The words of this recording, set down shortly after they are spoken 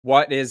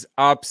What is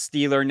up,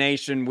 Steeler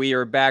Nation? We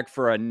are back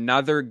for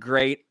another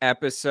great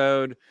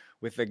episode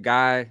with a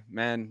guy,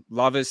 man,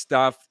 love his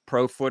stuff,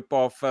 Pro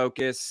Football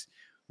Focus.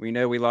 We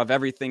know we love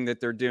everything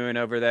that they're doing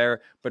over there.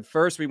 But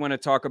first, we want to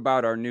talk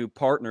about our new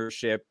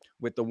partnership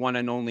with the one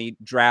and only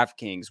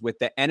DraftKings. With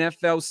the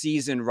NFL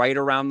season right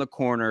around the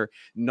corner,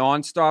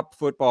 nonstop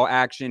football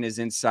action is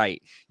in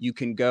sight. You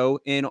can go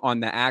in on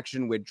the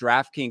action with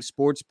DraftKings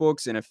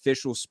Sportsbooks, an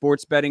official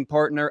sports betting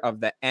partner of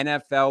the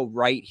NFL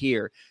right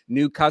here.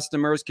 New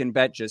customers can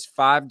bet just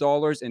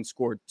 $5 and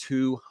score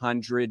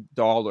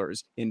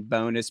 $200 in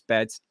bonus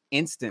bets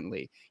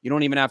instantly. You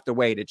don't even have to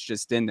wait. It's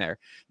just in there.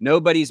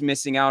 Nobody's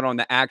missing out on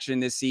the action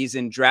this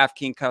season.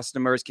 DraftKings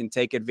customers can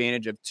take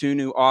advantage of 2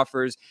 new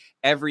offers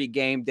every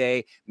game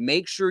day.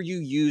 Make sure you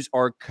use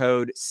our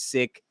code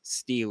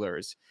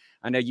SICKSteelers.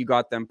 I know you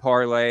got them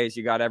parlays,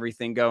 you got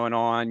everything going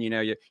on. You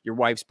know, your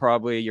wife's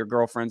probably, your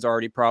girlfriend's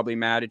already probably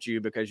mad at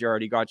you because you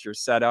already got your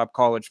setup.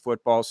 College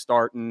football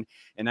starting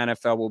and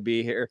NFL will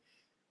be here.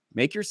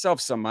 Make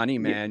yourself some money,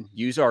 man.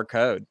 Use our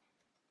code.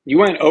 You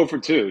went 0 for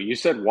 2. You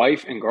said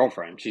wife and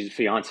girlfriend. She's a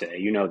fiance.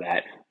 You know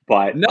that.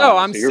 But no,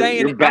 I'm so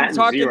saying I'm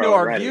talking to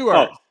our viewers.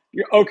 Oh,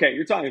 you're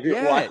talking to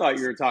yes. Well, I thought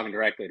you were talking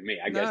directly to me.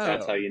 I guess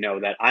that's how you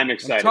know that I'm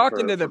excited I'm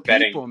talking for, to the for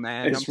betting people,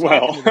 man. as I'm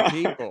well. talking to the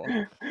people.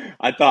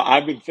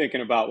 I've been thinking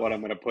about what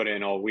I'm going to put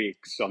in all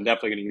week, so I'm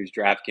definitely going to use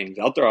DraftKings.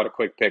 I'll throw out a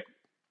quick pick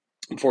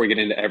before we get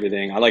into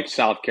everything. I like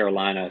South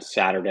Carolina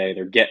Saturday.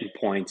 They're getting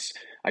points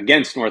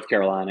against North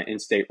Carolina,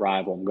 in-state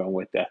rival. I'm going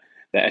with the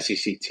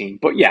SEC team.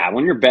 But yeah,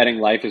 when you're betting,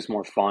 life is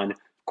more fun. Of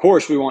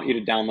course, we want you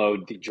to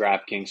download the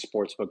DraftKings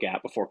Sportsbook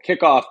app before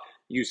kickoff.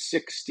 Use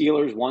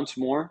SICKSteelers once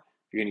more.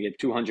 You're going to get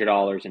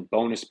 $200 in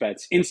bonus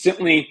bets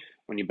instantly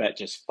when you bet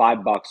just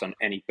 $5 on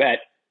any bet.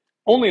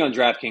 Only on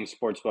DraftKings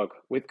Sportsbook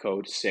with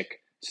code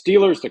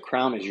SICKSteelers. The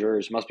crown is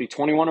yours. Must be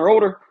 21 or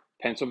older.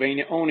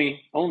 Pennsylvania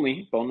only.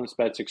 Bonus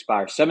bets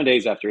expire 7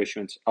 days after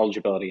issuance.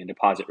 Eligibility and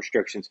deposit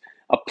restrictions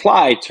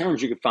apply.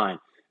 Terms you can find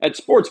at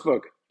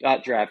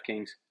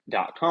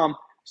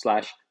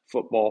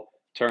sportsbook.draftkings.com/football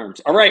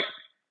terms. All right,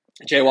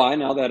 JY,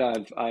 now that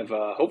I've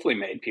hopefully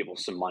made people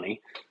some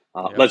money,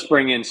 let's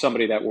bring in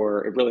somebody that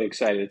we're really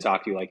excited to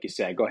talk to you, like you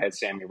said. Go ahead,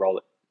 Sammy, roll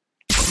it.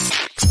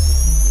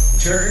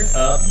 Turn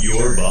up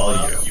your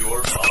volume.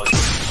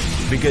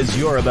 Because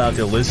you're about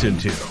to listen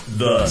to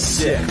The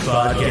Sick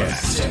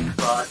Podcast.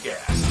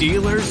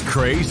 Steelers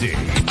Crazy.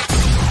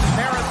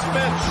 Harris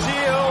Smith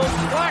shields.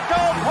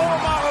 Flacco,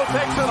 Polamalu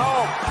takes it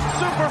home.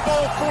 Super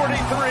Bowl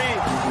 43.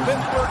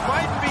 Pittsburgh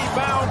might be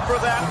bound for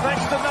that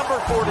thanks to number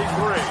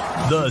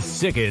 43. The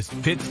sickest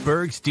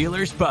Pittsburgh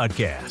Steelers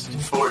podcast.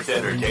 Sports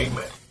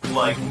entertainment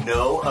like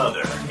no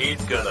other.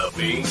 It's gonna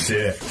be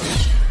sick.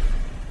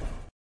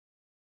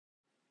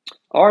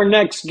 Our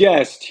next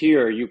guest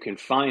here, you can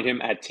find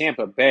him at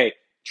Tampa Bay.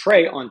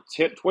 Trey on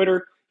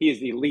Twitter. He is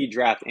the lead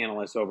draft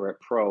analyst over at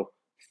Pro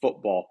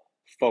Football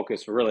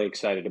Focus. We're really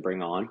excited to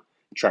bring on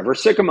Trevor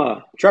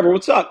Sikkema. Trevor,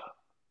 what's up?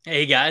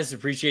 Hey, guys.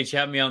 Appreciate you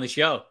having me on the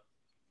show.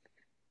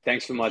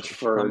 Thanks so much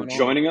for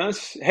joining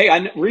us.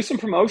 Hey, recent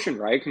promotion,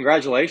 right?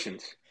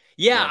 Congratulations.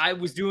 Yeah, I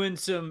was doing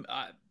some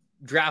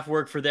draft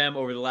work for them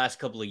over the last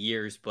couple of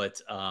years, but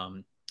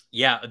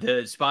yeah,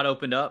 the spot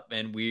opened up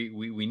and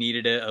we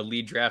needed a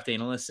lead draft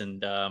analyst,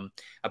 and I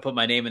put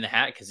my name in the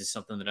hat because it's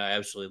something that I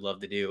absolutely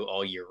love to do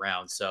all year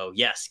round. So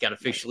yes, got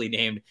officially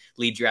named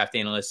lead draft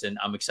analyst, and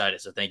I'm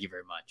excited. So thank you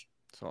very much.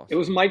 Awesome. It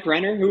was Mike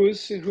Renner who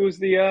was the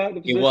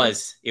position?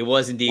 It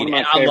was indeed.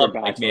 And I love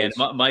Mike, man.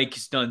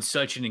 Mike's done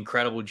such an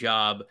incredible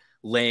job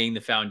laying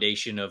the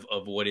foundation of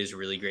what is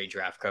really great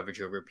draft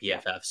coverage over at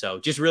PFF. So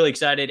just really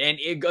excited, and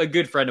a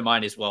good friend of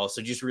mine as well.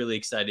 So just really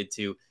excited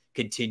to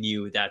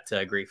continue that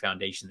great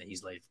foundation that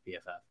he's laid for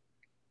PFF.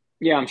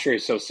 Yeah, I'm sure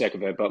he's so sick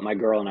of it, but my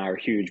girl and I are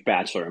huge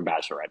Bachelor and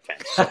Bachelorette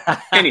fans. So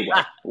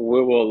anyway,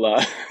 we will,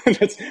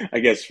 that's, I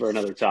guess, for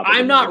another topic.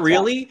 I'm not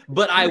really,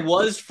 but I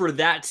was for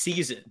that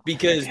season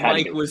because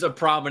Mike was a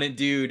prominent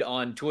dude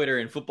on Twitter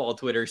and football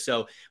Twitter.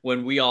 So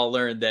when we all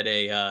learned that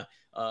a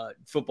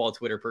football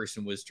Twitter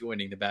person was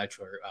joining The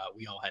Bachelor,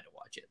 we all had to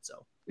watch it.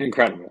 So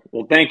incredible.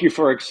 Well, thank you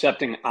for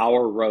accepting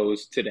our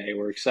rose today.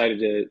 We're excited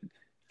to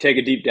take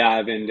a deep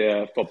dive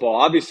into football.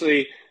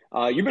 Obviously,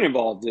 you've been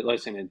involved,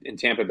 in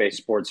Tampa Bay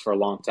sports for a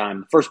long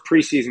time. The first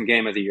preseason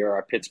game of the year,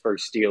 our Pittsburgh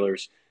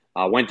Steelers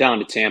went down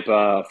to Tampa,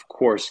 of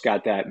course,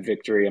 got that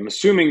victory. I'm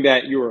assuming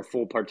that you were a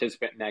full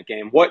participant in that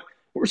game. What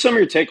were some of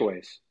your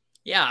takeaways?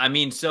 Yeah, I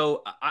mean,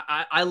 so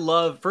I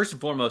love, first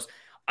and foremost,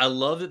 I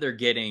love that they're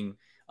getting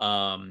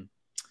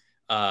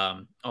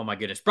oh my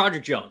goodness,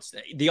 Broderick Jones,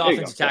 the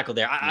offensive tackle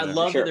there. I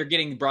love that they're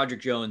getting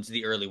Broderick Jones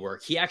the early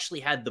work. He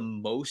actually had the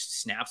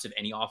most snaps of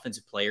any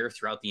offensive player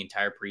throughout the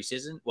entire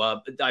preseason.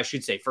 Well, I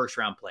should say first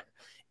round player.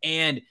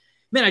 And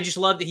man, I just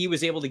love that he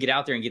was able to get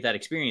out there and get that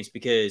experience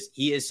because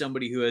he is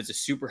somebody who has a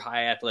super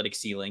high athletic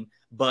ceiling,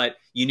 but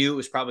you knew it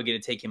was probably going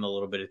to take him a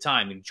little bit of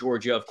time. In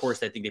Georgia, of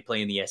course, I think they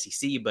play in the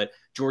SEC, but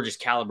Georgia's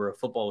caliber of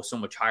football was so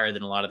much higher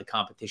than a lot of the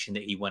competition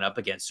that he went up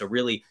against. So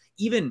really,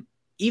 even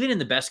in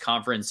the best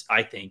conference,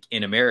 I think,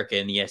 in America,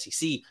 in the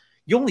SEC,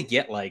 you only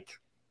get like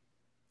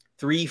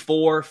 3,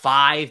 4,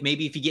 5,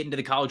 maybe if you get into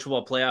the college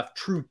football playoff,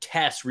 true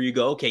tests where you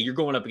go, okay, you're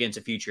going up against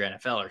a future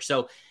NFLer.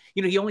 So,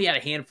 he only had a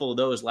handful of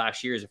those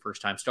last year as a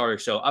first-time starter.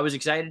 So I was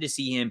excited to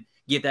see him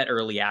get that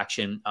early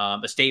action.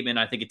 A statement,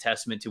 I think, a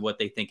testament to what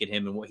they think of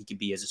him and what he could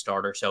be as a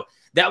starter. So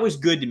that was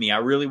good to me. I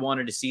really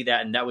wanted to see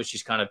that, and that was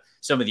just kind of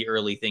some of the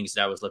early things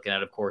that I was looking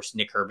at. Of course,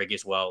 Nick Herbig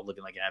as well,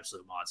 looking like an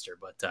absolute monster.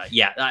 But,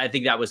 I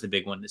think that was the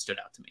big one that stood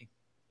out to me.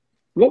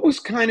 What was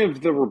kind of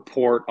the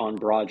report on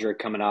Broderick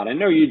coming out? I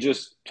know you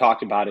just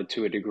talked about it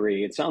to a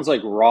degree. It sounds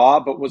like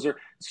raw, but was there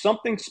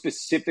something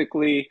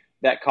specifically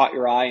that caught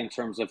your eye in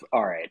terms of,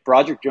 all right,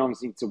 Broderick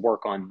Jones needs to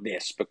work on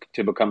this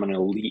to become an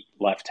elite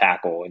left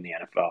tackle in the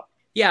NFL?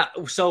 Yeah,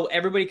 so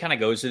everybody kind of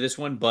goes to this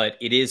one, but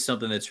it is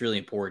something that's really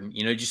important.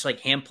 Just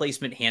like hand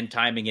placement, hand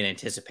timing, and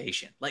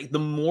anticipation. Like the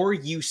more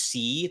you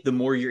see, the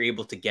more you're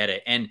able to get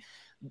it. And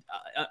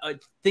a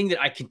thing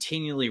that I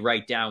continually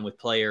write down with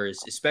players,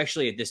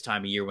 especially at this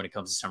time of year when it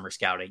comes to summer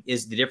scouting,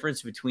 is the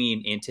difference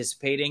between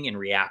anticipating and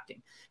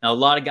reacting. Now, a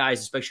lot of guys,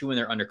 especially when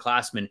they're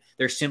underclassmen,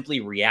 they're simply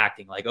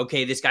reacting like,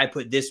 okay, this guy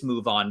put this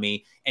move on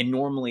me. And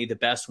normally the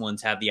best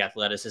ones have the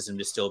athleticism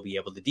to still be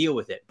able to deal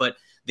with it. But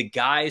the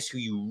guys who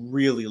you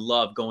really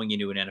love going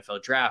into an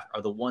NFL draft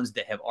are the ones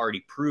that have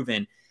already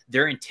proven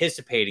they're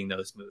anticipating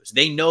those moves.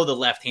 They know the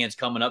left hand's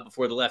coming up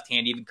before the left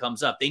hand even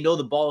comes up. They know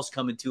the ball's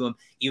coming to them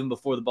even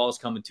before the ball's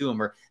coming to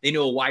them, or they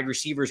know a wide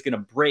receiver is going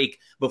to break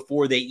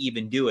before they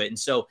even do it. And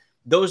so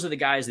those are the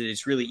guys that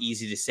it's really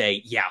easy to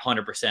say, yeah,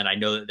 100%. I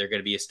know that they're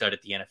going to be a stud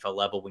at the NFL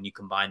level when you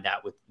combine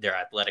that with their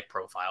athletic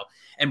profile.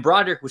 And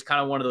Broderick was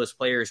kind of one of those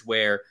players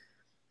where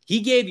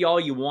he gave you all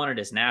you wanted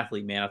as an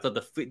athlete, man. I thought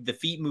the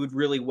feet moved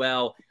really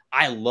well.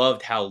 I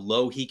loved how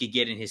low he could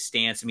get in his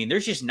stance. I mean,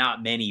 there's just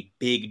not many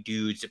big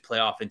dudes that play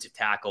offensive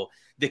tackle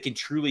that can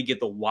truly get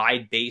the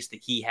wide base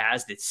that he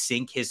has, that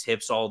sink his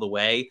hips all the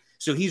way.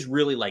 So he's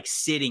really like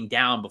sitting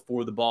down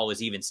before the ball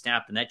is even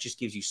snapped. And that just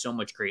gives you so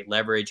much great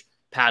leverage,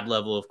 pad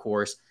level, of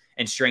course,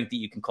 and strength that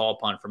you can call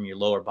upon from your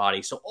lower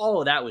body. So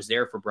all of that was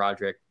there for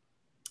Broderick.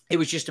 It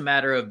was just a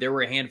matter of there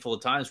were a handful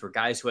of times where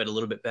guys who had a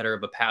little bit better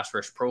of a pass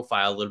rush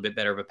profile, a little bit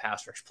better of a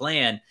pass rush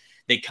plan,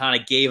 they kind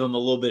of gave him a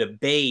little bit of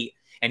bait,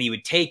 and he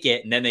would take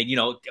it, and then they,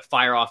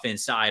 fire off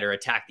inside or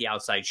attack the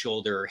outside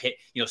shoulder or hit,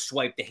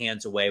 swipe the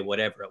hands away,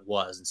 whatever it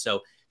was. And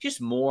so just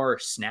more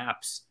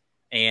snaps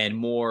and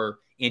more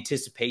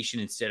anticipation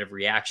instead of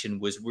reaction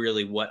was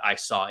really what I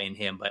saw in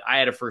him. But I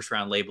had a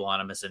first-round label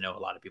on him, as I know a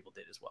lot of people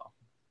did as well.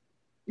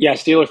 Yeah,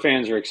 Steeler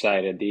fans are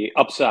excited. The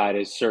upside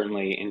is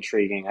certainly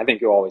intriguing. I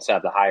think you always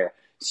have the higher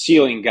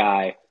ceiling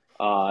guy,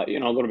 a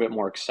little bit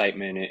more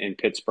excitement in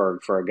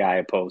Pittsburgh for a guy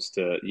opposed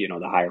to,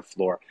 the higher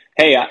floor.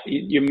 Hey,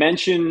 you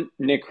mentioned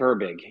Nick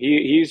Herbig.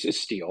 He's a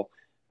steal.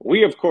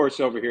 We, of course,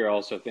 over here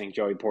also think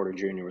Joey Porter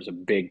Jr. was a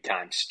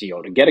big-time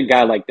steal. To get a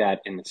guy like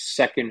that in the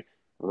second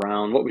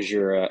round, what was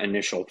your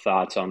initial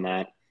thoughts on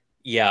that?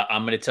 Yeah,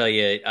 I'm going to tell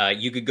you,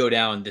 you could go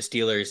down the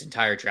Steelers'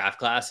 entire draft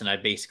class, and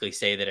I'd basically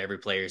say that every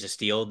player is a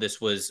steal.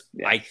 This was,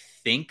 I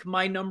think,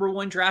 my number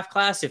one draft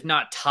class, if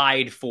not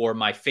tied for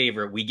my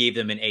favorite. We gave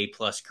them an A+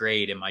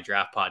 grade in my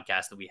draft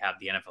podcast that we have,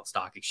 the NFL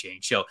Stock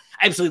Exchange. So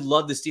I absolutely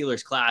love the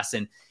Steelers class.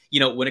 And,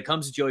 when it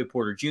comes to Joey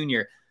Porter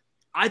Jr.,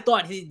 I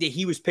thought that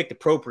he was picked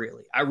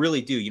appropriately. I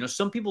really do.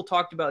 Some people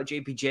talked about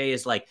JPJ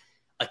as like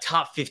a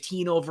top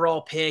 15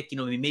 overall pick,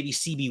 maybe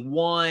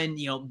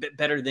CB1,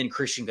 better than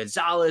Christian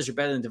Gonzalez or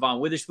better than Devon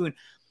Witherspoon.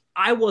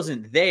 I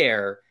wasn't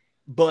there,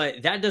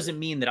 but that doesn't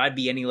mean that I'd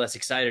be any less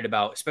excited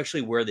about,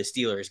 especially where the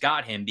Steelers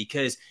got him,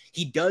 because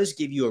he does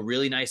give you a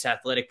really nice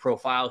athletic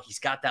profile. He's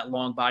got that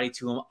long body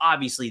to him.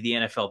 Obviously, the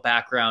NFL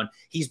background.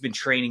 He's been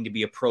training to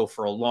be a pro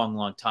for a long,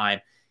 long time.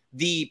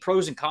 The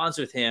pros and cons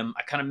with him,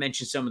 I kind of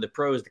mentioned some of the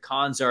pros. The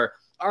cons are,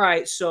 all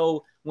right,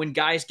 so when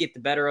guys get the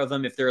better of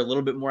him, if they're a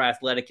little bit more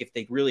athletic, if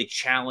they really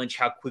challenge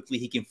how quickly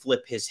he can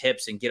flip his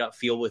hips and get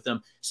upfield with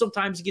them,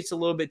 sometimes he gets a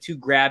little bit too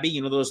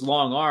grabby. Those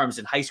long arms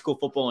in high school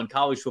football and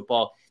college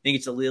football, I think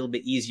it's a little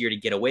bit easier to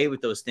get away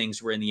with those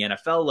things. Where in the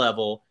NFL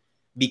level,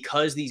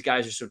 because these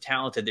guys are so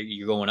talented that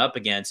you're going up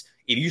against,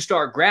 if you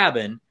start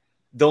grabbing,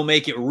 they'll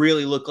make it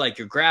really look like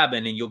you're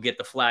grabbing and you'll get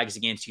the flags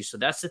against you. So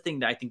that's the thing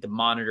that I think to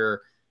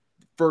monitor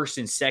first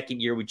and second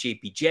year with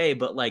JPJ,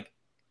 but like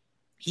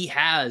he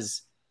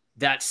has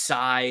that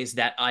size,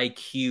 that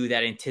IQ,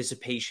 that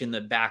anticipation, the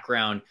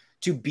background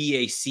to be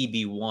a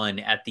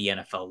CB1 at the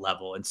NFL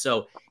level. And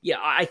so, yeah,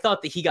 I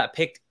thought that he got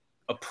picked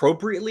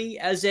appropriately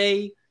as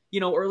a,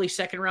 early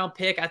second round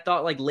pick. I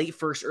thought like late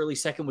first, early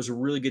second was a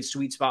really good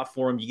sweet spot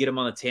for him. You get him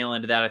on the tail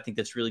end of that. I think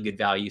that's really good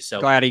value. So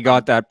glad he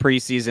got that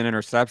preseason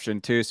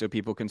interception too, so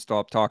people can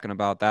stop talking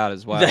about that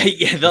as well.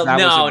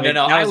 No.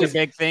 That was a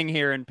big thing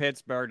here in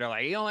Pittsburgh. They're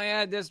like, he only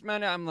had this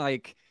many. I'm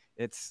like,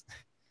 it's.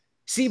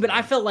 See, but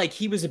I felt like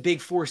he was a big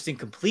forced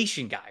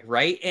incompletion guy,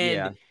 right?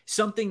 And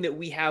something that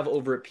we have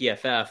over at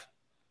PFF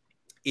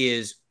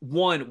is,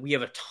 one, we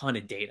have a ton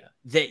of data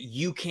that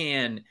you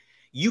can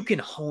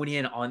hone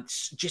in on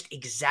just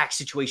exact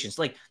situations.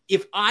 Like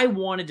if I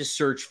wanted to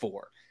search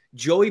for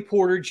Joey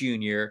Porter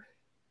Jr.,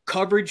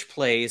 coverage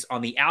plays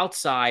on the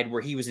outside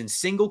where he was in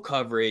single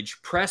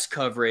coverage, press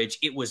coverage.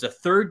 It was a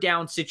third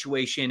down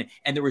situation,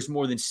 and there was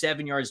more than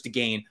 7 yards to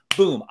gain.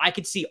 Boom. I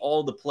could see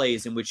all the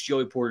plays in which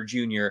Joey Porter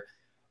Jr.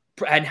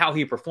 and how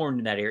he performed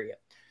in that area.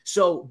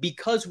 So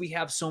because we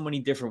have so many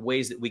different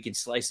ways that we can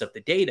slice up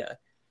the data,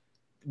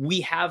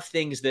 we have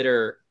things that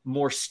are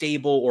more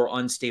stable or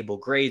unstable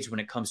grades when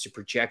it comes to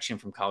projection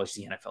from college to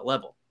the NFL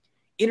level.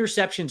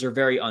 Interceptions are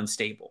very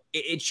unstable.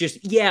 It's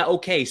just, yeah,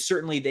 okay,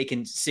 certainly they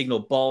can signal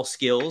ball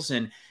skills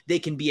and they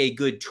can be a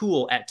good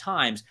tool at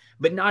times,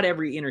 but not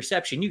every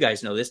interception, you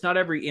guys know this, not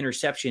every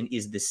interception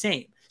is the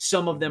same.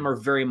 Some of them are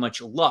very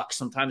much luck.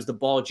 Sometimes the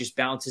ball just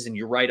bounces and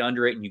you're right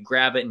under it and you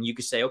grab it and you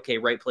can say, okay,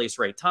 right place,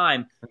 right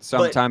time.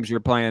 Sometimes you're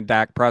playing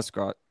Dak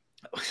Prescott.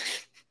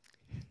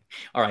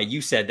 All right,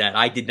 you said that.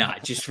 I did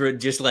not. Just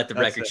let the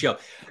record show.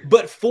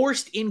 But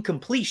forced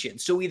incompletion.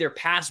 So either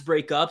pass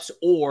breakups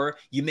or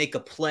you make a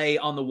play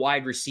on the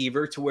wide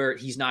receiver to where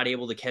he's not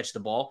able to catch the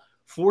ball.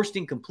 Forced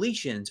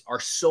incompletions are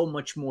so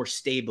much more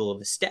stable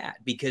of a stat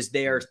because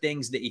they are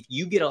things that if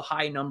you get a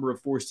high number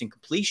of forced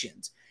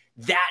incompletions,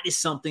 that is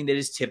something that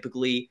is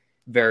typically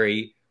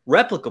very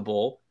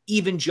replicable,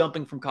 even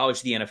jumping from college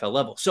to the NFL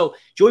level. So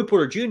Joey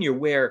Porter Jr.,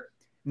 where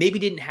maybe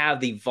didn't have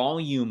the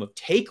volume of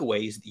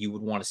takeaways that you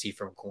would want to see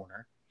from a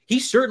corner, he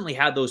certainly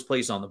had those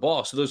plays on the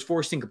ball. So those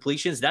forced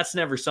incompletions, that's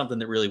never something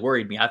that really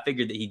worried me. I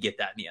figured that he'd get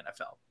that in the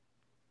NFL.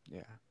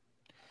 Yeah.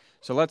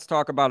 So let's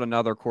talk about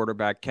another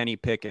quarterback, Kenny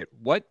Pickett.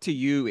 What to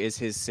you is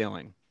his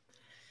ceiling?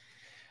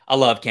 I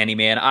love Kenny,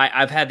 man.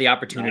 I've had the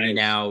opportunity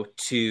now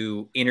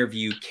to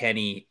interview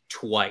Kenny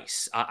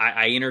twice.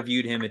 I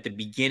interviewed him at the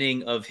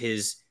beginning of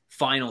his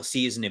final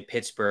season in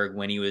Pittsburgh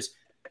when he was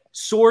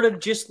sort of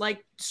just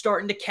like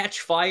starting to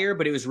catch fire,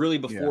 but it was really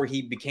before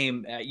he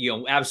became,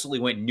 absolutely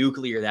went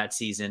nuclear that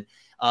season.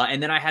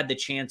 And then I had the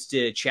chance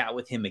to chat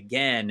with him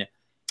again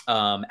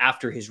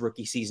after his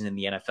rookie season in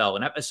the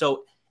NFL. And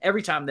so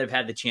every time that I've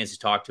had the chance to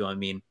talk to him, I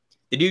mean,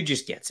 the dude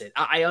just gets it.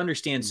 I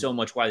understand so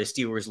much why the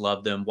Steelers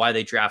loved him, why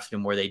they drafted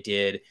him where they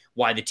did,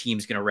 why the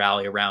team's going to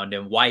rally around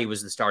him, why he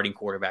was the starting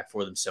quarterback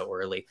for them so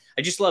early.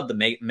 I just love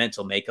the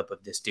mental makeup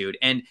of this dude.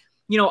 And,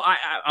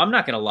 I'm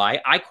not going to lie.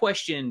 I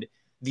questioned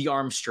the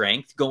arm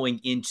strength going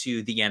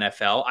into the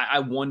NFL. I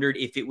wondered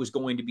if it was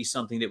going to be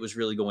something that was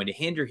really going to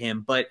hinder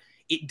him, but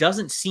it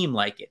doesn't seem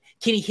like it.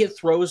 Can he hit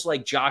throws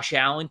like Josh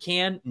Allen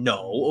can?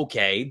 No.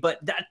 Okay. But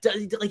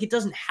it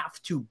doesn't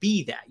have to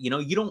be that, you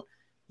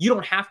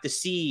don't have to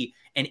see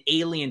an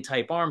alien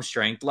type arm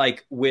strength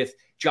like with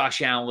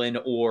Josh Allen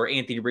or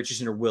Anthony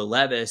Richardson or Will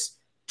Levis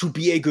to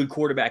be a good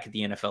quarterback at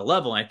the NFL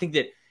level. And I think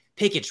that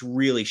Pickett's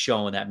really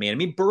showing that, man. I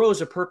mean, Burrow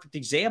is a perfect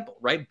example,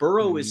 right?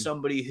 Burrow is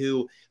somebody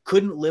who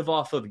couldn't live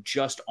off of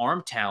just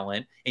arm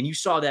talent. And you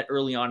saw that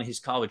early on in his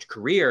college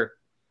career.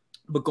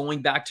 But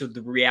going back to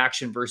the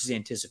reaction versus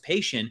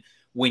anticipation,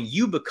 when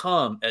you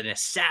become an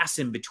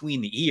assassin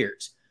between the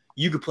ears,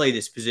 you could play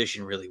this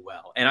position really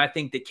well. And I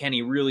think that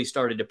Kenny really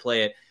started to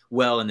play it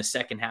well in the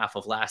second half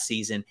of last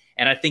season.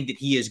 And I think that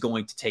he is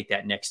going to take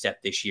that next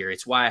step this year.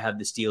 It's why I have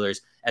the Steelers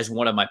as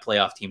one of my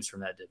playoff teams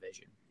from that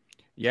division.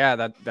 Yeah,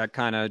 that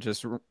kind of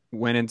just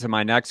went into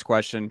my next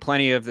question.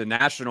 Plenty of the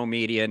national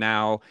media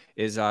now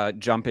is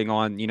jumping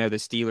on, the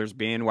Steelers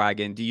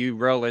bandwagon. Do you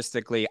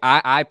realistically,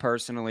 I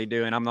personally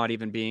do, and I'm not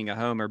even being a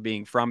homer,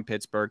 being from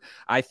Pittsburgh,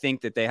 I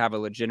think that they have a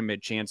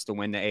legitimate chance to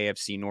win the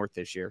AFC North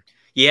this year.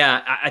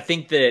 Yeah, I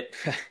think that,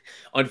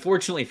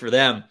 unfortunately for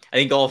them, I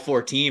think all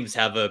four teams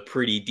have a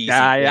pretty decent.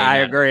 I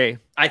agree.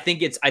 I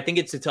think it's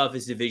the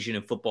toughest division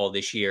in football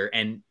this year,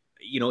 and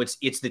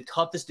it's the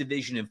toughest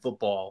division in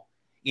football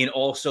in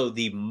also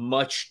the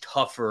much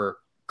tougher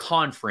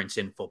conference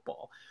in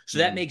football. So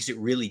that makes it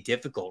really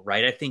difficult,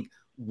 right? I think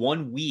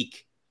 1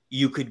 week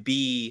you could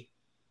be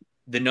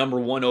the number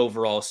 1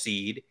 overall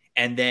seed,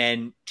 and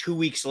then 2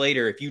 weeks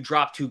later, if you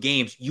drop 2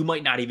 games, you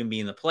might not even be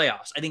in the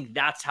playoffs. I think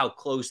that's how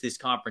close this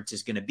conference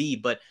is going to be.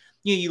 But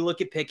you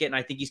look at Pickett, and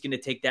I think he's going to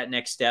take that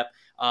next step.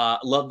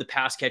 Love the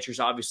pass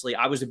catchers, obviously.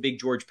 I was a big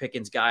George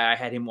Pickens guy. I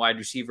had him wide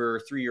receiver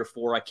 3 or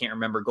 4. I can't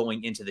remember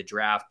going into the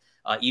draft,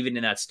 even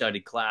in that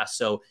studded class.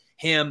 So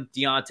him,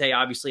 Deontay,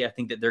 obviously, I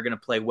think that they're going to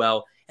play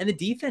well. And the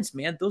defense,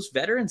 man, those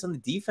veterans on the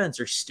defense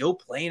are still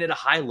playing at a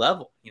high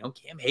level.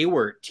 Cam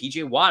Hayward,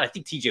 TJ Watt. I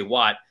think TJ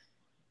Watt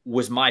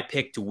was my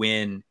pick to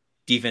win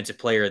Defensive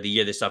Player of the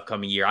Year this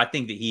upcoming year. I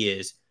think that he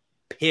is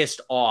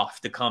pissed off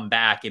to come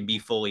back and be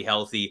fully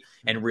healthy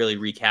and really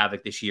wreak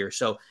havoc this year.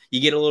 So you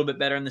get a little bit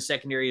better in the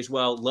secondary as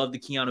well. Love the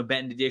Keanu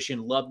Benton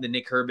edition. Love the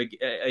Nick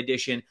Herbig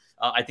edition.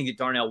 I think that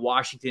Darnell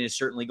Washington is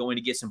certainly going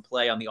to get some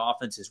play on the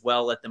offense as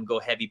well. Let them go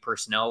heavy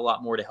personnel a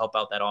lot more to help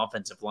out that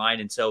offensive line.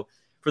 And so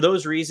for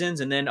those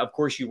reasons, and then of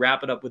course you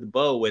wrap it up with a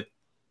bow with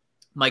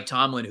Mike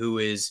Tomlin, who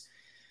is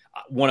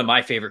one of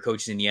my favorite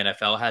coaches in the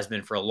NFL, has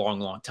been for a long,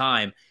 long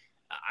time.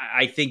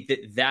 I think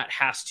that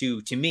has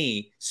to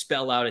me,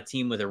 spell out a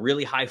team with a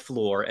really high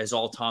floor, as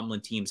all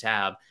Tomlin teams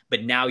have,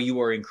 but now you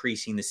are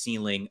increasing the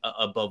ceiling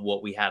above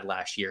what we had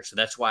last year. So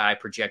that's why I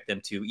project them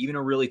to, even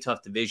a really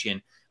tough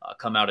division,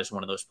 come out as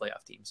one of those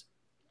playoff teams.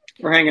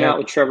 We're hanging out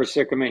with Trevor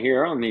Sikkema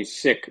here on the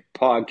Sick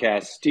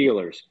Podcast.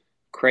 Steelers.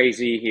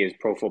 Crazy. He is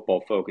Pro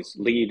Football Focus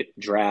lead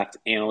draft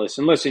analyst.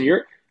 And listen,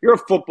 you're a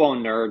football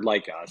nerd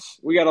like us.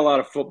 We got a lot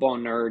of football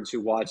nerds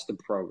who watch the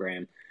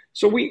program.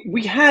 So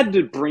we had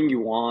to bring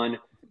you on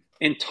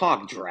and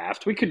talk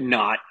draft. We could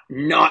not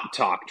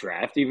talk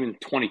draft, even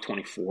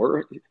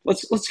 2024.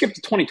 Let's skip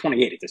to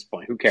 2028 at this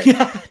point. Who cares?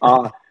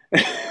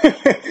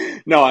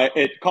 No,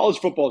 college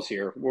football's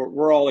here.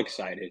 We're all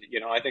excited. You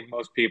know, I think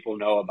most people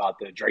know about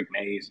the Drake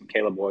Mays and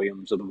Caleb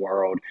Williams of the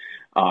world.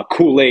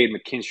 Kool-Aid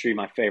McKinstry,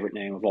 my favorite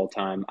name of all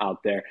time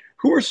out there.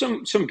 Who are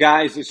some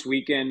guys this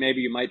weekend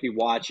maybe you might be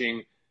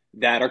watching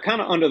that are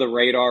kind of under the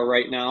radar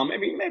right now?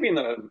 Maybe in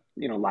the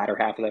latter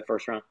half of that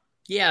first round.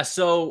 Yeah,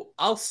 so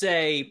I'll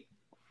say,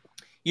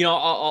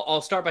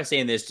 I'll start by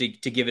saying this to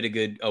give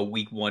it a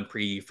week one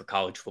preview for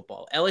college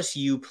football.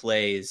 LSU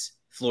plays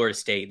Florida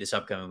State this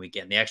upcoming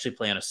weekend. They actually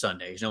play on a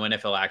Sunday. There's no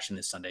NFL action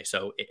this Sunday,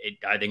 so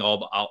I think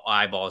all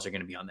eyeballs are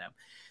going to be on them.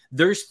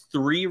 There's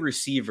 3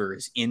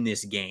 receivers in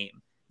this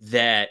game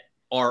that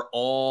are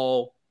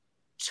all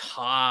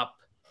top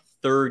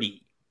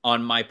 30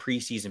 on my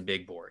preseason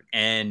big board,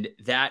 and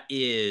that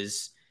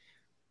is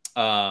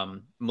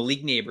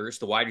Malik Neighbors,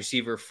 the wide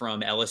receiver from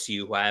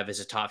LSU, who I have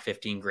as a top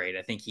 15 grade.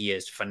 I think he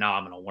is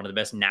phenomenal, one of the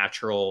best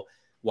natural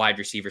wide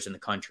receivers in the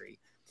country.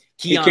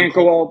 He can't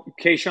go all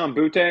Kayshon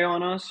Boutte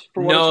on us.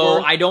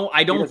 No, I don't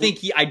think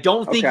he's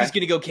going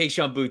to go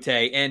Kayshon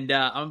Boutte. And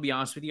I'm gonna be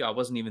honest with you, I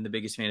wasn't even the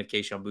biggest fan of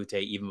Kayshon Boutte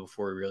even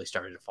before he really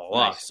started to fall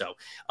off. So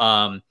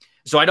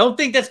I don't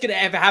think that's gonna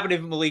ever happen to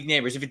Malik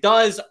Neighbors. If it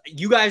does,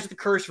 you guys are the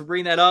curse for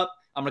bringing that up.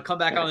 I'm gonna come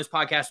back on this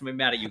podcast and be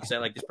mad at you because I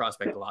like this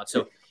prospect a lot.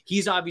 So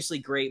he's obviously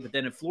great. But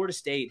then at Florida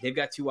State, they've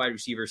got 2 wide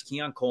receivers.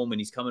 Keon Coleman,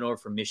 he's coming over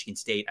from Michigan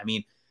State. I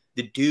mean,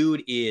 the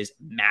dude is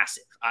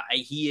massive.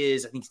 He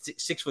is, I think,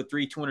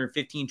 6'3",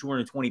 215,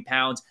 220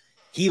 pounds.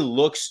 He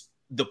looks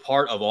the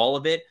part of all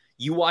of it.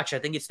 You watch, I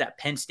think it's that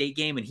Penn State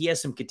game, and he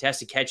has some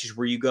contested catches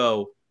where you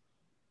go,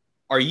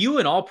 are you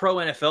an all-pro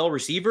NFL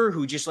receiver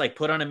who just,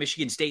 put on a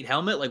Michigan State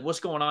helmet? Like, what's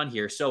going on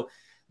here? So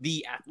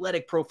the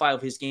athletic profile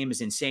of his game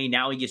is insane.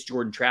 Now he gets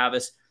Jordan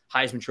Travis,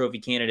 Heisman Trophy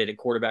candidate at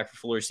quarterback for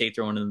Florida State,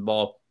 throwing in the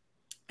ball.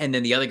 And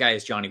then the other guy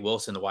is Johnny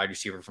Wilson, the wide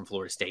receiver from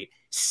Florida State.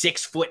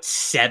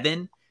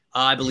 6'7".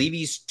 I believe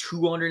he's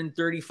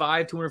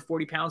 235,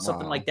 240 pounds,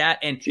 something like that.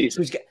 And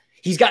so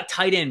he's got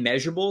tight end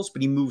measurables,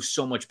 but he moves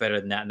so much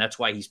better than that. And that's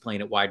why he's playing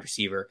at wide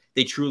receiver.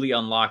 They truly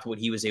unlocked what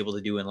he was able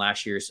to do in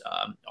last year's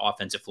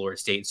offense at Florida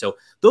State. So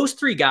those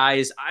 3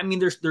 guys, I mean,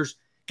 there's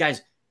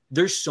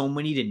so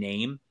many to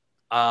name.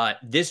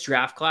 This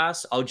draft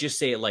class, I'll just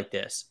say it like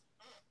this.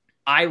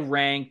 I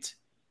ranked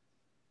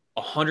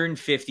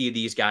 150 of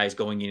these guys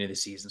going into the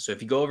season. So if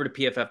you go over to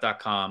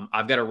PFF.com,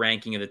 I've got a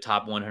ranking of the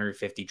top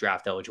 150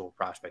 draft eligible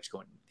prospects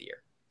going into the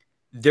year.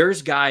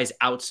 There's guys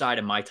outside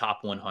of my top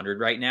 100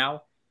 right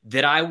now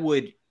that I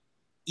would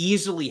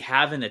easily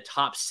have in the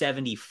top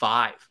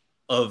 75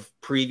 of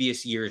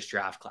previous year's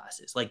draft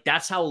classes. Like,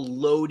 that's how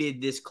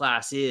loaded this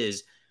class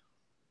is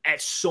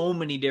at so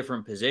many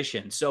different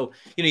positions. So,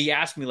 you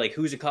ask me,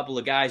 who's a couple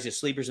of guys as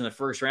sleepers in the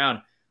first round?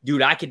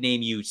 Dude, I could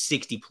name you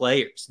 60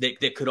 players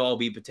that could all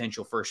be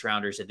potential first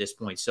rounders at this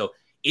point. So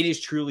it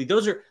is truly,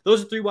 those are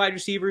 3 wide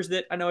receivers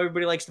that I know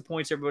everybody likes the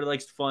points. Everybody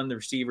likes the fun, the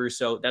receivers.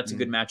 So that's a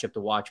good matchup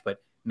to watch, but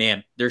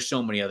man, there's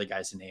so many other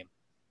guys to name.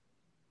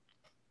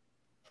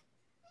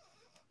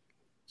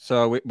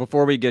 So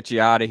before we get you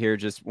out of here,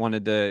 just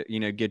wanted to,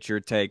 get your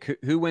take.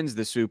 Who wins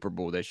the Super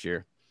Bowl this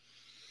year?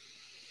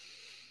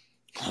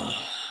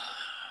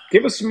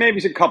 Give us maybe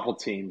a couple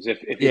teams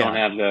if you don't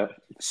have the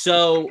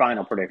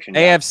final prediction.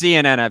 AFC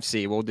and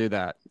NFC. We'll do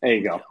that. There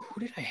you go.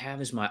 Who did I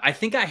have as I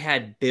think I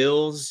had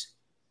Bills,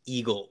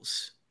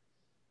 Eagles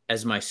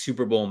as my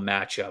Super Bowl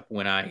matchup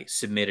when I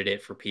submitted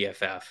it for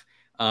PFF.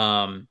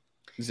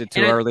 Is it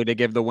too early to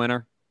give the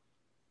winner?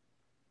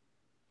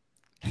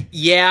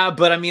 Yeah,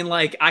 but I mean,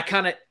 I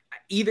kind of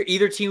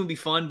either team would be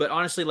fun, but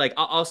honestly,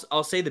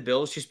 I'll say the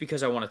Bills just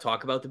because I want to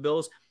talk about the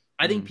Bills.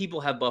 I think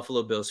people have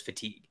Buffalo Bills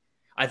fatigue.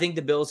 I think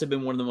the Bills have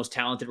been one of the most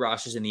talented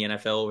rosters in the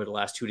NFL over the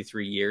last 2 to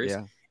 3 years.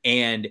 Yeah.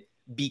 And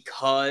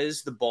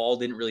because the ball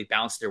didn't really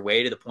bounce their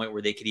way to the point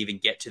where they could even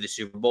get to the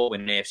Super Bowl,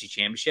 win an AFC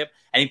championship,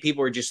 I think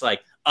people are just yeah,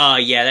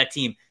 that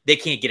team, they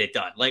can't get it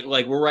done. Like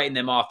we're writing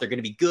them off. They're going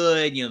to be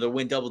good. They'll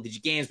win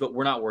double-digit games, but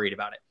we're not worried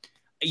about it.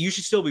 You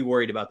should still be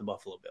worried about the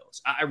Buffalo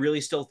Bills. I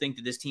really still think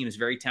that this team is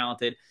very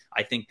talented.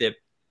 I think that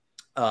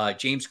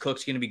James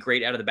Cook's going to be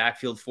great out of the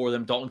backfield for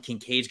them. Dalton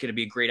Kincaid's going to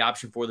be a great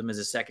option for them as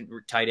a second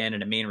tight end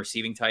and a main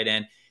receiving tight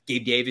end.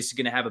 Gabe Davis is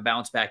going to have a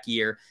bounce-back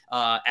year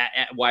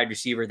at wide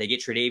receiver. They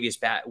get Tre'Davious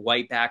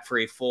White back for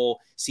a full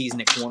season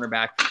at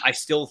cornerback. I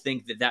still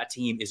think that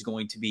team is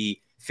going to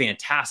be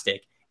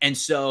fantastic. And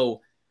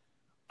so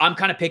I'm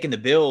kind of picking the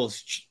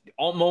Bills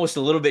almost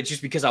a little bit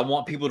just because I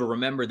want people to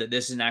remember that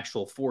this is an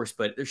actual force,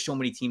 but there's so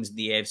many teams in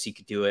the AFC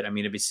could do it. I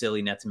mean, it'd be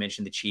silly not to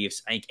mention the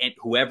Chiefs. I think and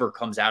whoever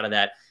comes out of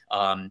that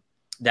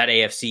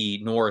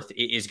AFC North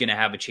is going to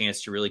have a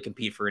chance to really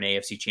compete for an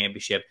AFC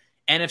championship.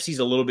 NFC's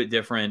a little bit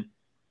different.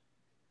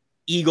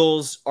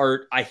 Eagles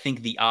are, I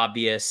think, the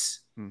obvious.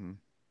 Mm-hmm.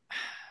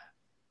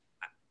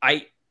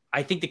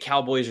 I think the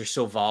Cowboys are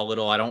so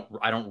volatile. I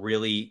don't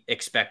really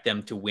expect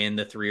them to win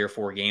the 3 or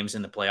 4 games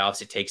in the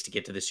playoffs it takes to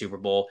get to the Super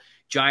Bowl.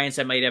 Giants,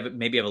 I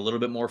maybe have a little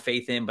bit more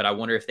faith in, but I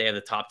wonder if they have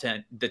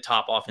the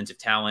top offensive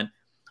talent.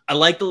 I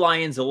like the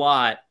Lions a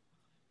lot.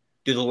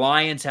 Do the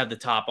Lions have the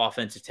top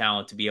offensive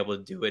talent to be able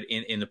to do it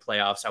in the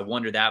playoffs? I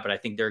wonder that, but I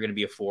think they're going to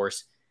be a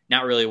force.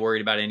 Not really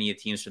worried about any of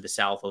the teams for the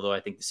South, although I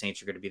think the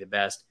Saints are going to be the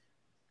best.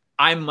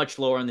 I'm much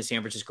lower on the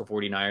San Francisco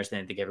 49ers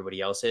than I think everybody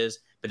else is,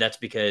 but that's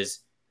because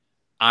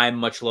I'm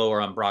much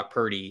lower on Brock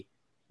Purdy.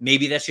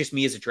 Maybe that's just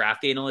me as a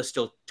draft analyst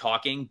still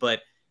talking,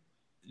 but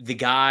the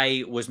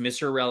guy was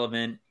Mr.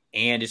 Irrelevant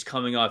and is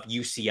coming off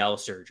UCL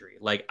surgery.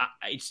 Like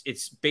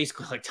it's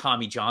basically like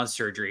Tommy John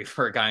surgery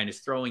for a guy in his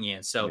throwing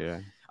hand. So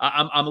yeah.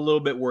 I'm a little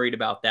bit worried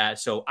about that.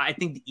 So I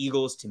think the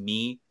Eagles, to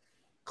me,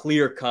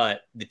 clear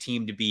cut the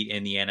team to beat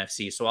in the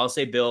NFC. So I'll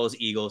say Bills,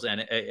 Eagles,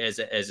 and as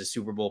a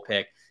Super Bowl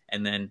pick,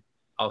 and then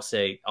I'll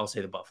say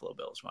the Buffalo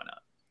Bills. Why not?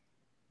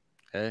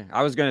 Hey,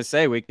 I was going to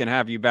say we can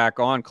have you back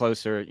on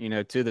closer,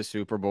 to the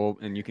Super Bowl,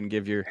 and you can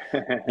give your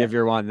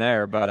one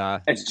there.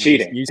 But it's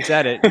cheating. You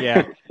said it,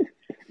 yeah.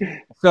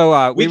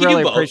 So we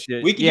really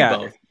appreciate. We can do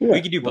both.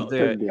 We can do both.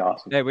 That'd be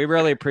awesome. Hey, we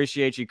really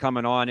appreciate you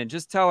coming on, and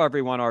just tell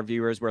everyone, our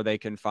viewers, where they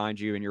can find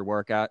you and your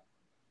work at.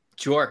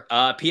 Sure.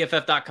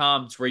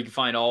 PFF.com is where you can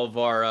find all of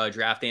our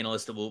draft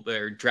analysts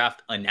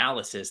draft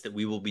analysis that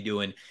we will be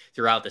doing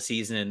throughout the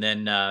season. And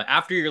then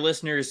after your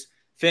listeners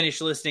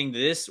finish listening to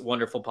this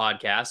wonderful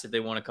podcast, if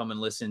they want to come and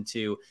listen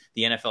to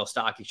the NFL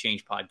Stock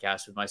Exchange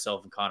podcast with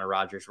myself and Connor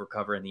Rogers, we're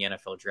covering the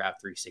NFL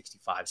Draft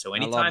 365. So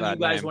anytime you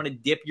guys want to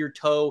dip your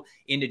toe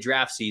into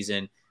draft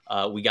season,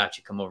 we got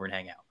you. Come over and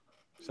hang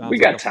out. We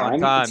got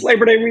time. It's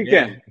Labor Day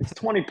weekend. Yeah. It's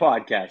 20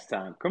 podcast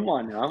time. Come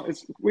on now.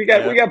 We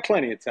got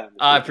plenty of time.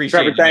 I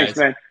appreciate Trevor, you thanks, guys.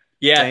 man.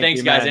 Yeah,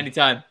 thanks, guys.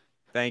 Anytime.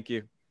 Thank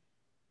you.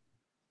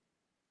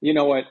 You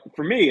know what?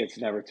 For me, it's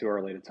never too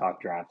early to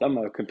talk draft. I'm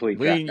a complete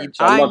draft nerd.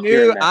 So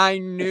I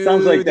knew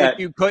like that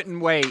you couldn't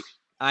wait.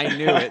 I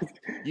knew it.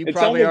 You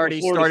probably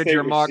already started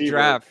your mock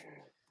draft.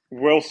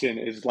 Wilson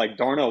is like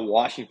Darnell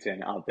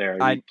Washington out there.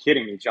 Are you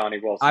kidding me, Johnny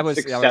Wilson? I was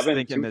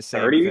thinking the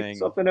same thing.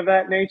 Something of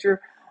that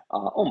nature.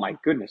 Oh, my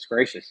goodness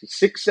gracious.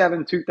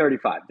 6'7",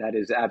 235. That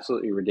is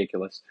absolutely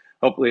ridiculous.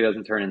 Hopefully it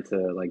doesn't turn into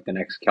like the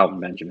next Kelvin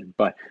Benjamin.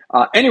 But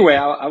anyway,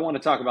 I want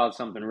to talk about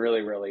something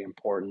really, really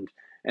important.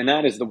 And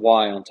that is the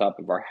Y on top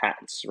of our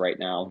hats right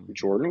now,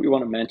 Jordan. We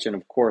want to mention,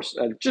 of course,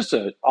 just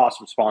an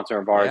awesome sponsor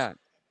of ours. Yeah,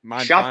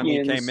 mine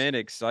finally came in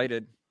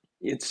excited.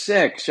 It's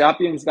sick.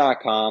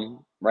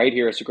 Shopyins.com. Right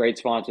here. It's a great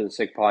sponsor of the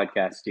Sick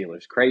Podcast,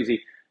 Steelers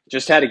Crazy.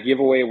 Just had a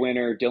giveaway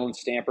winner. Dylan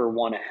Stamper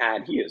won a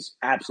hat. He is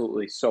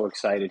absolutely so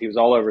excited. He was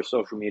all over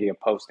social media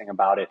posting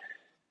about it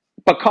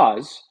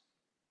because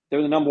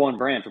they're the number one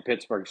brand for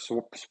Pittsburgh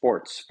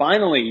sports.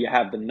 Finally, you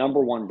have the number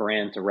one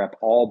brand to rep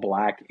all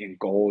black and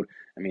gold.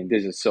 I mean,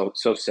 this is so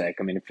sick.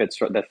 I mean, it fits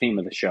the theme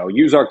of the show.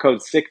 Use our code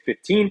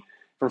SICK15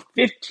 for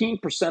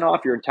 15%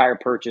 off your entire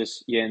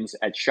purchase, Yins,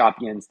 at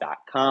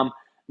shopyins.com.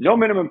 No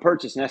minimum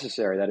purchase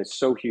necessary. That is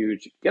so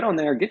huge. Get on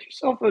there. Get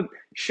yourself a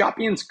Shop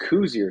Yins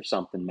koozie or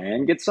something,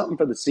 man. Get something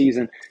for the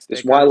season.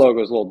 This Y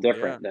logo is a little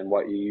different than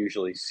what you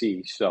usually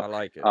see. So I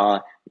like it.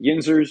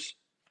 Yinzers,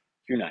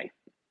 unite.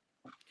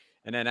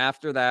 And then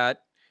after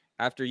that,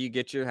 after you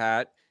get your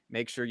hat,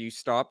 make sure you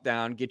stop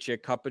down, get you a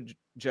cup of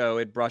Joe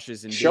at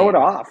Brushes and Beans. Show it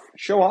off.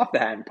 Show off the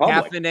hat in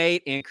public.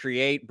 Caffeinate and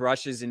create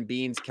Brushes and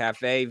Beans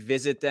Cafe.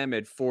 Visit them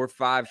at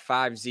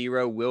 4550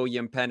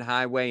 William Penn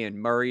Highway in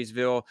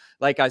Murraysville.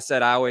 Like I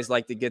said, I always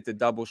like to get the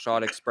double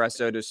shot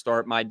espresso to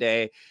start my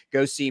day.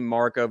 Go see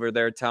Mark over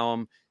there. Tell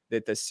him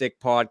that the Sick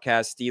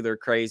Podcast Steeler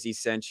Crazy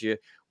sent you.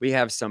 We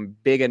have some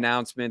big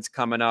announcements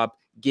coming up,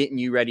 getting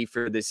you ready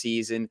for the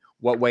season.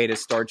 What way to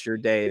start your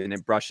day than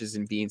at Brushes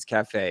and Beans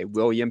Cafe,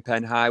 William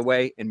Penn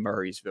Highway in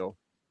Murraysville.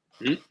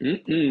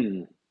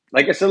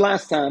 Like I said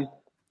last time,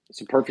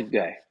 it's a perfect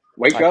day.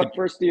 Wake up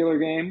for a Steeler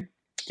game,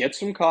 get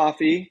some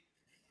coffee,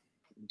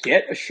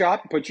 get a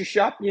shop, put your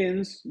Shop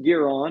Yins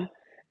gear on,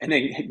 and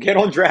then get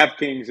on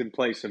DraftKings and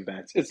play some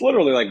bets. It's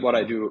literally like what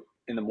I do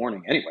in the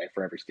morning anyway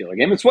for every Steeler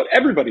game. It's what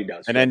everybody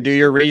does. And then do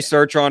your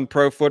research on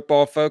Pro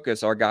Football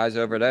Focus, our guys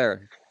over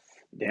there.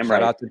 Damn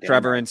Shout out to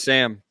Trevor and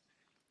Sam.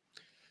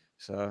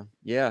 So,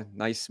 yeah,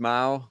 nice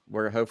smile.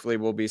 Hopefully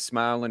we'll be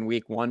smiling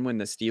week 1 when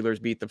the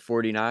Steelers beat the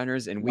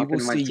 49ers. And we will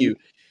see you.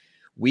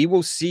 We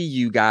will see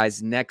you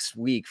guys next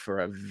week for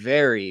a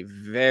very,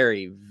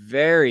 very,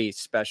 very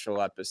special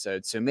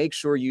episode. So make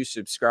sure you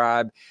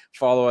subscribe.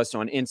 Follow us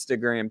on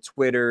Instagram,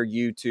 Twitter,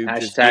 YouTube.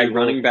 Hashtag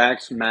running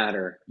backs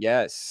matter.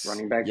 Yes.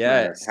 Running backs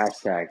matter.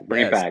 Hashtag.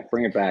 Bring it back.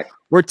 Bring it back.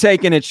 We're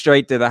taking it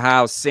straight to the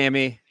house.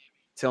 Sammy,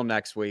 till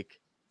next week.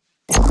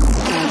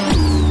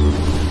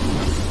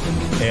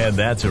 And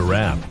that's a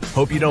wrap.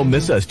 Hope you don't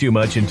miss us too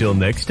much until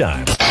next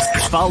time.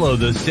 Follow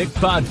the Sick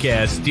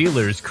Podcast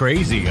Steelers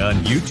Crazy on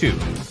YouTube,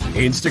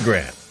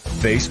 Instagram,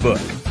 Facebook,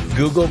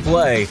 Google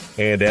Play,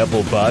 and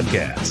Apple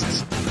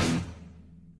Podcasts.